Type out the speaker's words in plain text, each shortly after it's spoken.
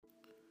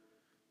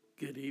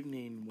Good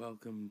evening.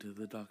 Welcome to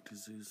the Dr.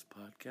 Zeus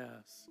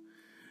podcast.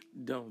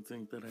 Don't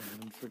think that I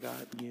haven't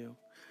forgotten you.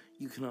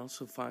 You can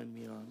also find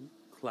me on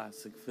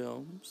classic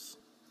films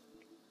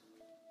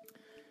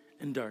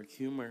and dark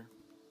humor.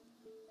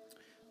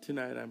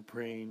 Tonight I'm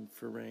praying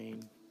for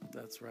rain.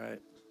 That's right.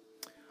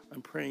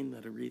 I'm praying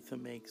that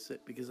Aretha makes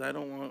it because I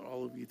don't want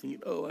all of you thinking,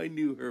 oh, I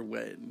knew her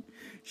when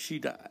she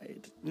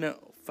died. No,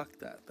 fuck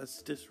that.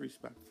 That's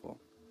disrespectful.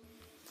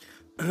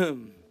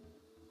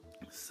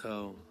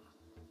 So,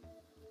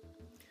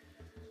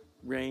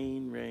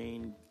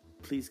 rain,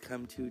 please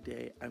come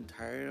today. I'm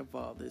tired of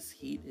all this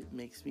heat. It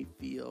makes me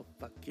feel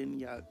fucking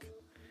yuck.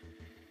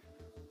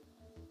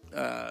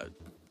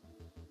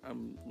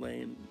 I'm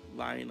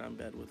lying on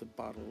bed with a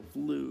bottle of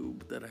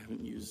lube that I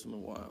haven't used in a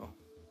while.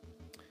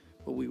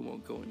 But we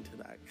won't go into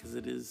that because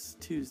it is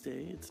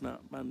Tuesday. It's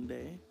not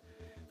Monday.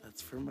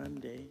 That's for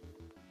Monday.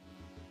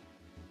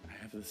 I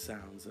have the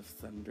sounds of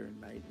thunder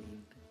and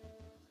lightning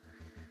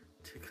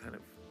to kind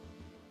of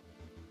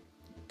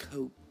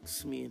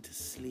coax me into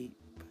sleep,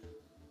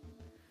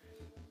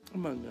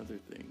 among other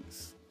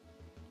things.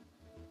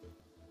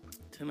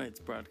 Tonight's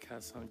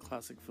broadcast on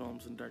classic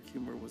films and dark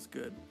humor was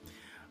good.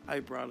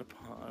 I brought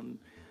upon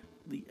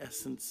the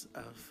essence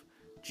of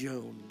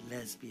Joan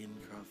Lesbian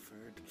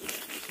Crawford.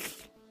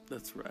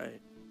 That's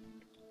right.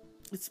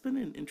 It's been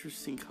an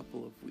interesting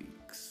couple of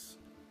weeks.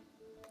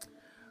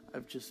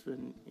 I've just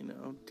been,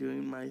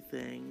 doing my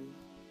thing,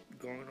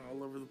 going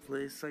all over the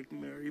place like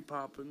Mary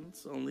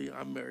Poppins, only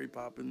I'm Mary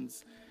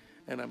Poppins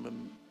and I'm a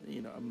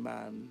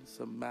man,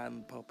 so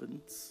man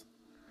Poppins.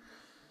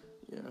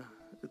 Yeah,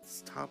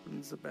 it's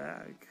Toppins a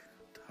bag.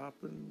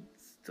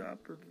 Toppins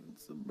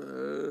a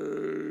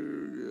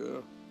bag,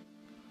 yeah.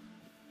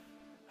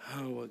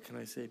 Oh, what can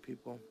I say,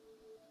 people?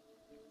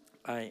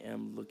 I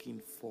am looking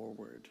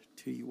forward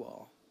to you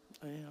all.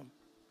 I am.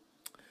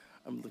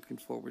 I'm looking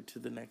forward to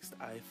the next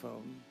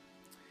iPhone.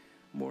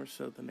 More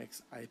so the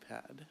next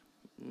iPad.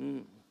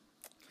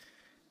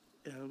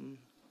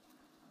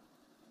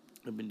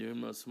 I've been doing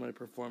most of my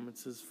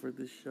performances for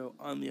this show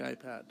on the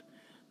iPad,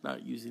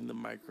 not using the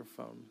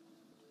microphone.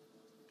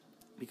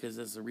 Because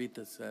as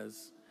Aretha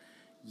says,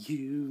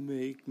 you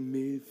make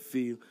me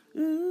feel,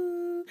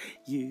 ooh,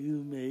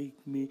 you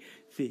make me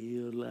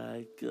feel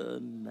like a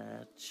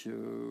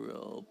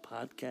natural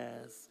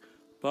podcast.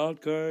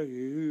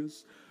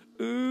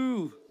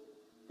 Ooh,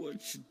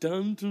 what you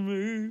done to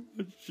me,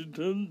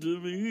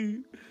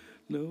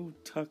 no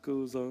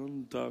tacos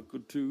on Taco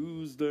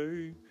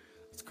Tuesday,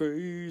 it's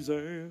crazy,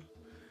 and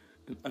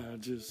I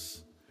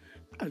just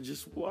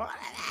want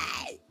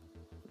it,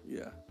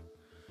 yeah.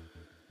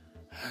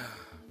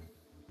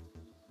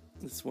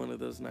 It's one of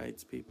those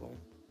nights, people.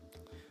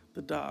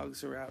 The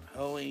dogs are out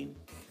hoeing.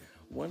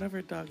 One of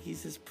our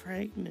doggies is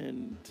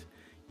pregnant.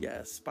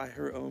 Yes, by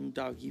her own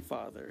doggy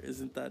father.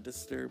 Isn't that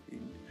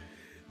disturbing?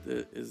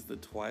 Is the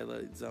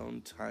Twilight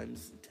Zone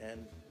times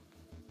 10.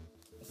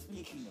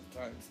 Speaking of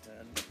times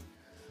 10,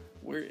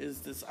 where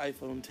is this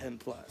iPhone 10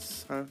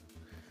 Plus, huh?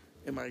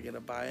 Am I gonna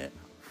buy it?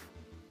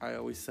 I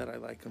always said I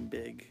like them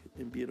big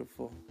and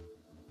beautiful.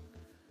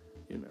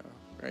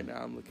 Right now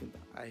I'm looking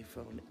at the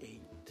iPhone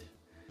 8.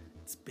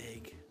 It's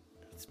big.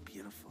 It's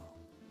beautiful.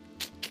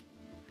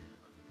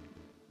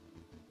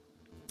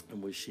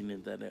 I'm wishing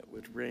that it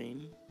would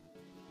rain.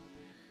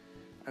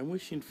 I'm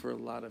wishing for a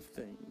lot of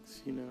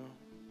things,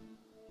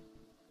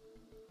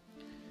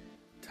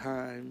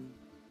 Time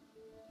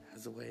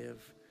has a way of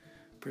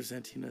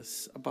presenting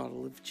us a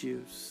bottle of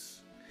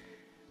juice.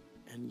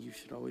 And you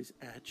should always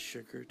add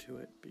sugar to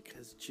it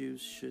because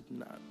juice should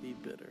not be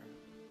bitter.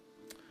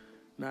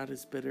 Not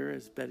as bitter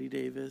as Bette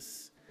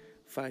Davis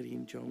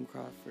fighting Joan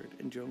Crawford.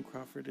 And Joan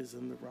Crawford is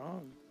in the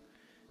wrong.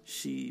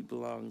 She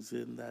belongs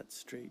in that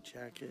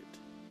straitjacket.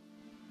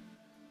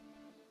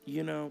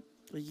 A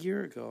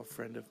year ago, a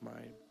friend of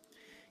mine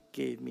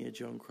gave me a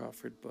Joan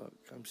Crawford book.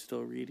 I'm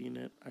still reading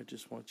it. I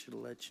just want you to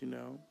let you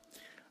know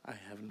I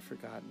haven't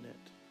forgotten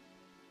it.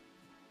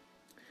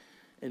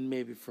 And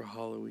maybe for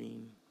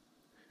Halloween,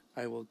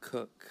 I will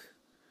cook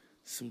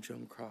some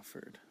Joan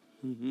Crawford.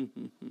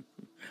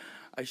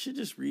 I should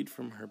just read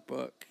from her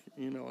book,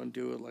 and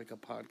do it like a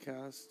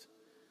podcast.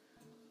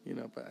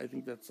 But I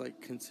think that's like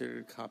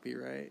considered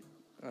copyright.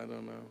 I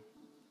don't know.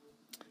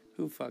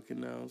 Who fucking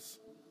knows?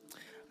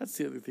 That's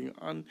the other thing.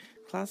 On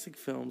classic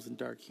films and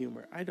dark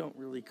humor, I don't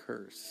really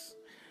curse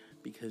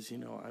because,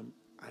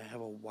 I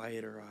have a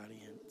wider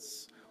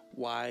audience.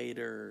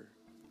 Wider.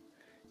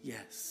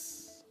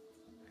 Yes.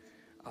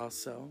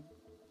 Also,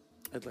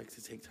 I'd like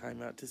to take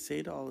time out to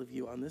say to all of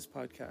you on this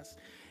podcast,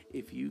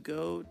 if you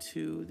go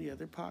to the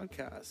other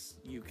podcasts,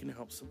 you can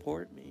help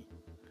support me.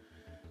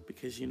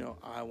 Because,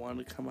 I want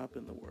to come up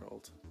in the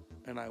world.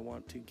 And I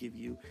want to give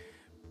you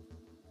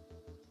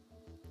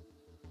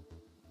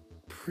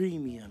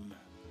premium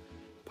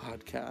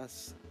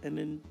podcasts. And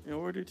in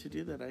order to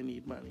do that, I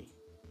need money.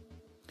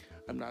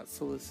 I'm not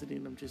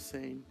soliciting. I'm just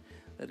saying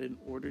that in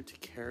order to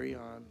carry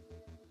on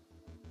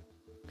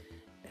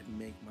and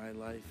make my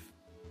life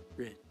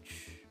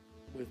rich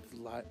with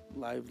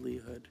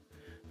livelihood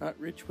Not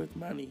rich with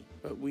money,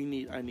 but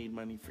I need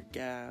money for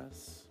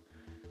gas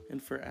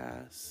and for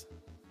ass.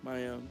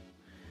 My own.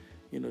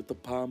 To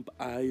pump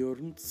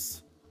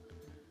irons.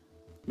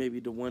 Maybe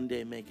to one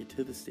day make it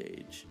to the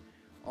stage.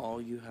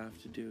 All you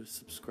have to do is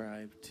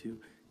subscribe to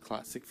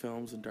Classic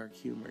Films and Dark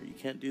Humor. You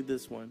can't do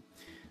this one.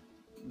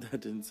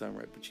 That didn't sound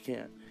right, but you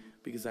can't.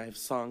 Because I have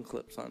song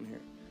clips on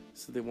here.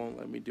 So they won't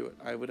let me do it.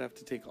 I would have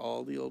to take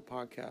all the old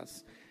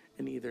podcasts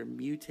and either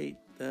mutate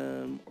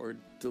them or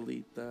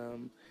delete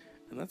them.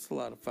 And that's a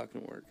lot of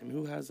fucking work. And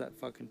who has that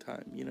fucking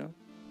time,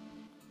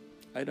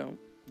 I don't.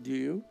 Do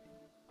you?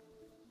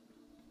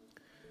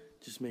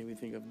 Just made me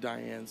think of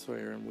Diane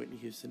Sawyer and Whitney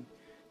Houston.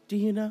 Do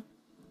you know?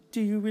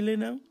 Do you really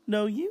know?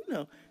 No, you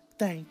know.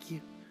 Thank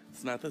you.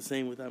 It's not the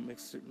same without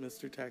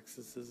Mr.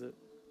 Texas, is it?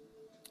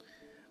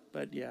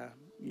 But yeah,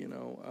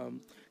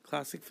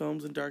 Classic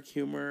Films and Dark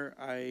Humor.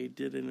 I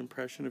did an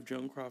impression of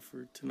Joan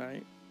Crawford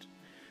tonight.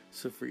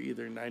 So for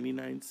either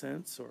 99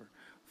 cents or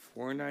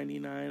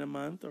 $4.99 a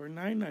month or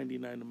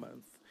 $9.99 a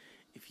month,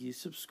 if you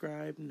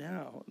subscribe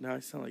now I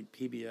sound like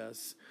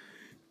PBS.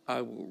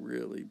 I will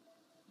really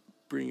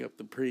bring up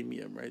the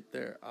premium right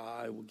there.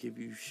 I will give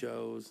you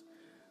shows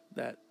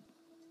that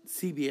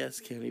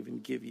CBS can't even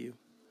give you,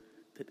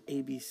 that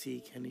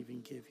ABC can't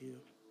even give you,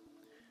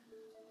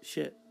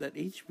 shit that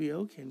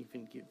HBO can't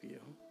even give you.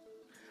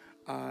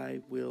 I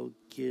will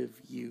give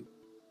you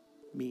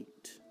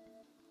meat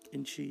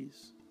and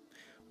cheese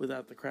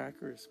without the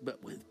crackers,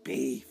 but with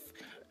beef.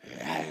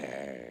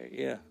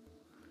 Yeah.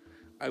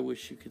 I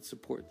wish you could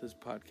support this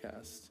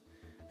podcast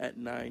at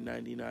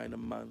 $9.99 a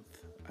month.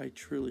 I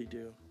truly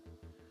do.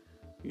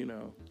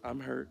 I'm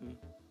hurting.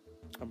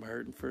 I'm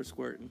hurting for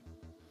squirting.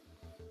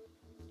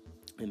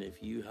 And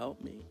if you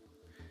help me,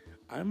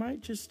 I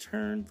might just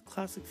turn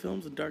Classic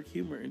Films and Dark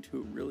Humor into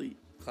a really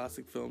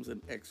Classic Films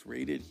and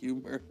X-rated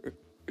humor.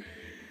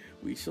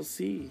 We shall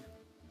see.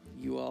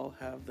 You all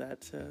have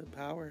that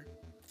power.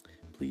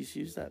 Please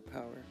use that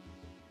power.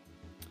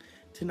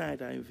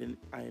 Tonight I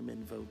am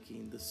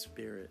invoking the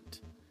spirit,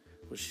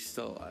 well, she's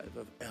still alive,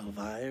 of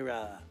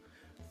Elvira,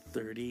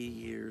 30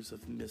 years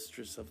of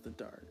Mistress of the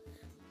Dark.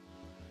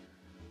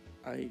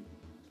 I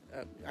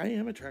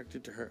am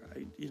attracted to her.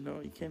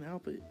 You can't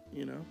help it,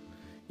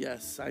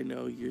 Yes, I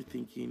know you're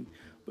thinking,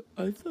 but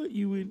I thought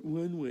you went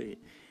one way.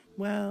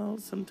 Well,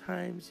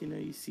 sometimes,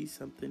 you see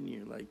something,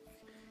 you're like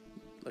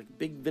a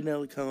big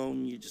vanilla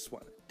cone, you just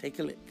want to take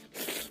a lick,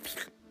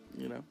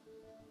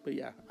 But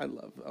yeah, I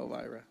love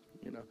Elvira,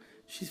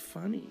 She's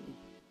funny.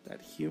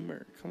 That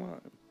humor, come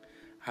on.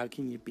 How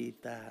can you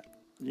beat that,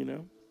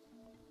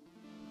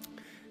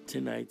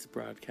 Tonight's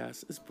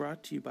broadcast is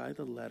brought to you by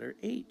the letter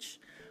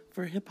H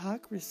for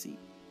hypocrisy.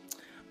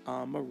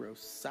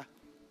 Omarosa.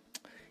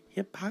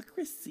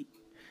 Hypocrisy.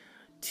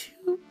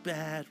 Too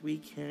bad we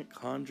can't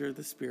conjure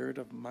the spirit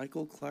of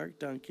Michael Clark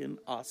Duncan,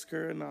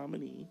 Oscar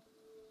nominee,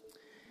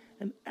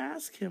 and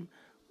ask him,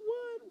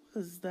 what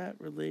was that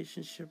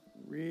relationship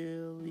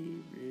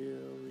really,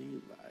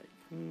 really like?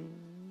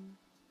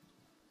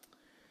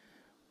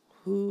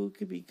 Who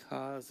could be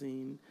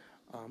causing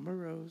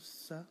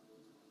Omarosa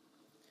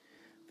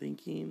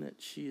thinking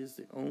that she is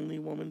the only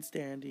woman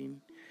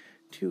standing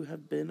to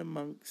have been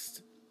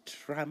amongst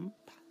Trump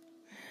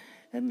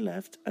and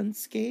left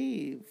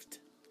unscathed?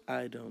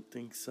 I don't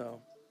think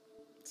so.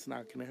 It's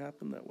not going to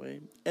happen that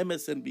way.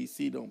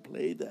 MSNBC don't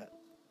play that.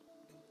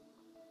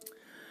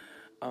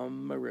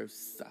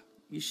 Omarosa,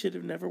 you should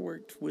have never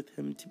worked with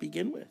him to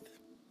begin with.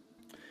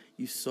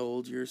 You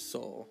sold your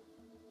soul.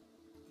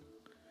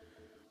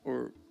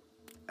 Or,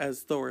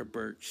 as Thora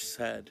Birch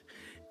said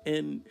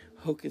in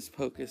Hocus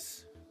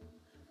Pocus,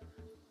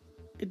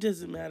 it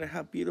doesn't matter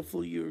how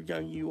beautiful or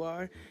young you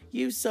are,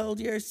 you sold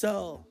your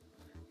soul.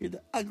 You're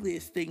the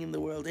ugliest thing in the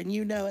world, and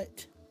you know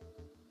it.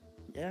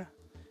 Yeah,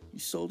 you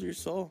sold your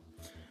soul.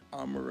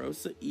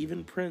 Omarosa,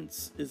 even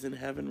Prince is in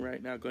heaven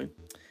right now going,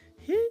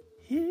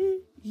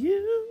 you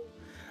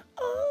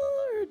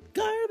are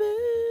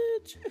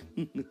garbage.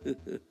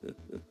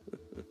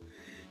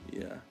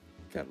 Yeah,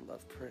 gotta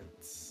love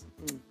Prince.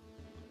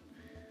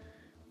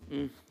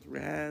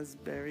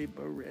 Raspberry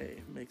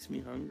beret makes me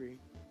hungry.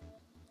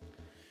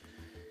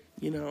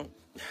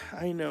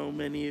 I know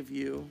many of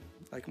you,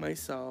 like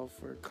myself,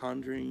 are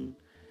conjuring,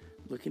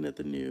 looking at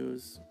the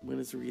news, when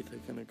is Aretha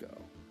gonna go?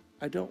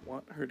 I don't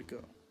want her to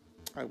go.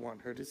 I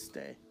want her to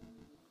stay.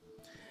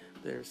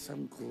 There's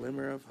some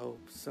glimmer of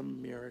hope,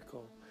 some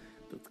miracle.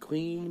 The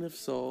Queen of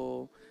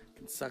Soul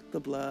can suck the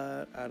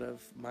blood out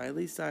of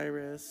Miley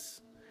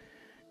Cyrus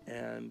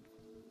and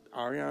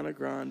Ariana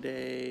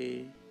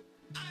Grande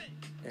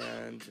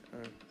and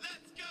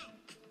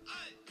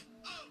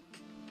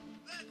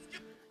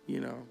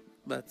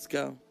let's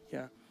go.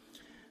 Yeah.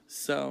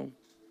 So,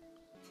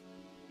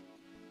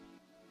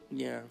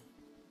 yeah.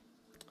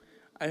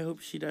 I hope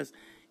she does.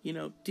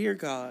 Dear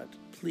God,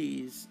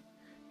 please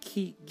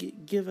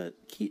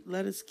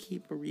let us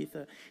keep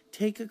Aretha.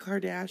 Take a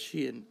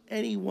Kardashian,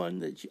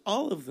 anyone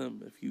all of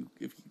them, if you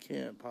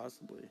can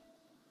possibly.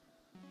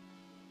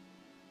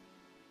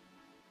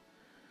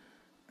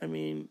 I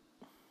mean,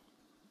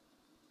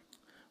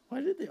 Why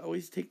did they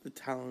always take the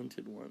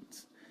talented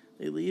ones?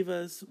 They leave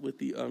us with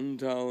the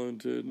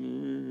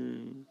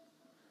untalented.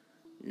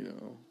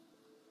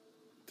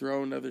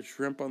 Throw another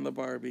shrimp on the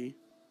Barbie.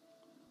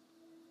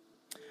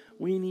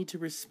 We need to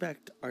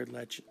respect our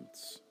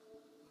legends.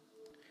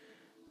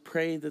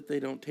 Pray that they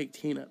don't take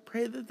Tina.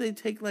 Pray that they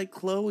take like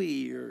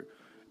Chloe or,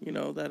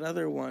 that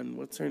other one.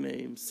 What's her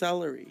name?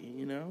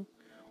 Celery,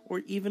 Or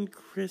even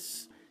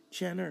Kris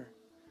Jenner.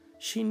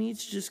 She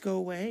needs to just go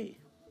away.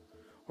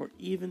 Or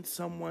even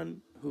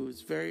someone who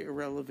is very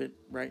irrelevant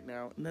right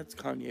now, and that's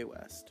Kanye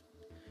West.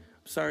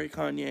 I'm sorry,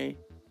 Kanye,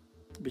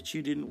 but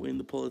you didn't win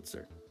the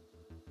Pulitzer.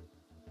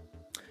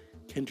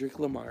 Kendrick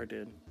Lamar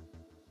did.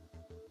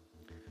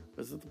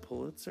 Was it the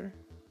Pulitzer?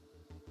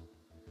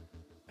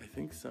 I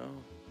think so.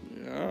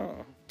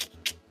 Yeah.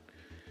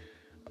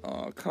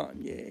 Aw,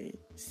 Kanye.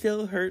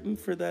 Still hurting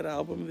for that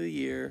album of the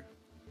year.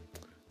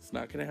 It's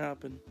not going to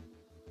happen.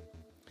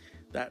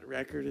 That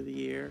record of the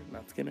year,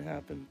 not going to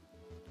happen.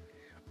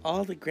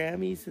 All the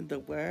Grammys in the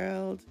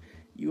world,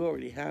 you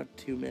already have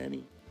too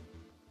many.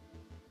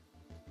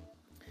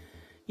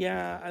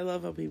 Yeah, I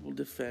love how people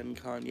defend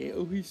Kanye.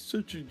 Oh, he's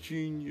such a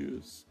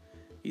genius.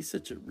 He's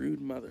such a rude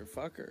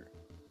motherfucker.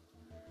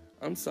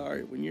 I'm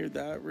sorry, when you're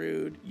that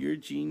rude, your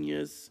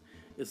genius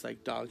is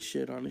like dog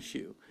shit on a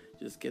shoe.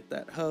 Just get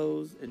that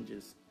hose and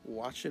just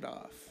wash it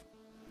off.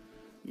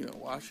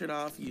 Wash it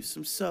off, use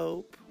some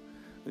soap,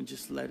 and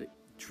just let it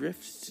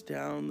drift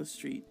down the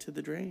street to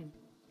the drain.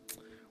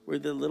 Where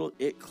the little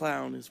it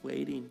clown is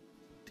waiting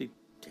to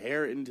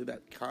tear into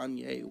that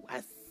Kanye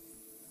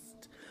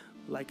West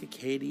like a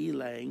K.D.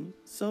 Lang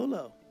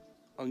solo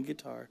on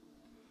guitar.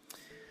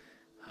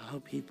 Oh,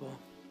 people.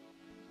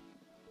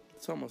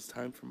 It's almost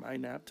time for my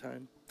nap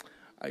time.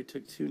 I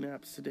took 2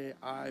 naps today.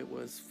 I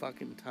was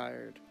fucking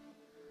tired.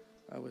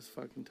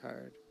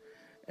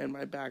 And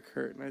my back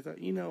hurt. And I thought,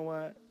 you know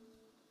what?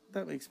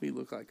 That makes me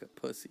look like a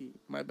pussy.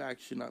 My back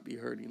should not be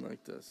hurting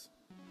like this.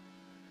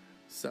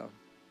 So,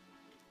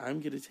 I'm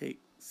going to take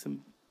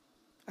some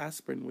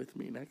aspirin with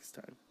me next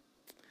time.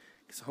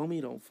 Because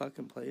homie don't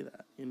fucking play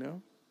that,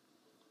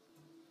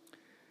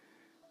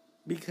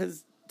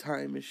 Because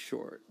time is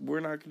short.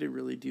 We're not going to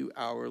really do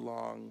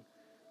hour-long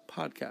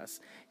podcasts.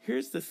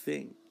 Here's the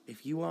thing.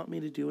 If you want me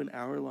to do an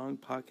hour-long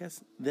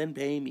podcast, then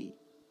pay me.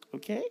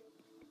 Okay?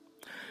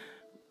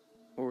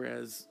 Or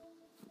as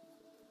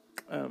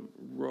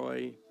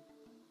Roy...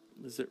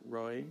 Is it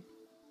Roy?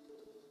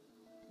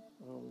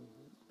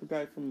 The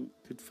guy from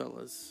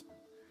Goodfellas.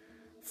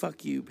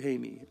 Fuck you, pay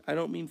me. I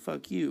don't mean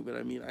fuck you, but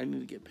I mean I need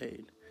to get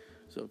paid.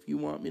 So if you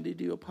want me to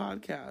do a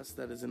podcast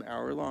that is an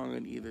hour long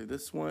on either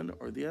this one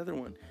or the other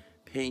one,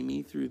 pay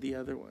me through the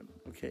other one.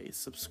 Okay,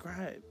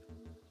 subscribe.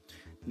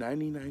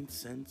 99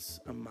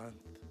 cents a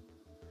month.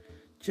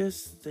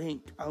 Just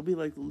think, I'll be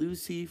like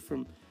Lucy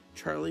from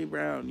Charlie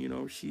Brown,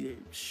 she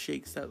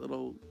shakes that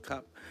little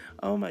cup.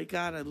 Oh my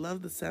God, I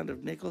love the sound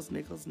of nickels,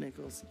 nickels,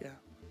 nickels. Yeah.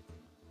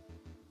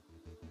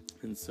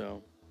 And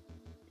so,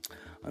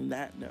 on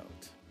that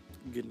note,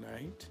 good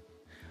night.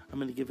 I'm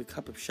going to give a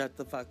cup of shut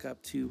the fuck up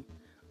to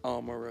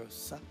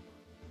Omarosa.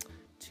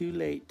 Too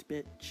late,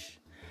 bitch.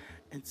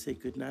 And say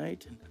good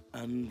night and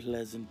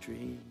unpleasant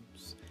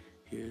dreams.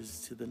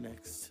 Here's to the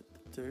next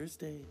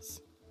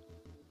Thursdays.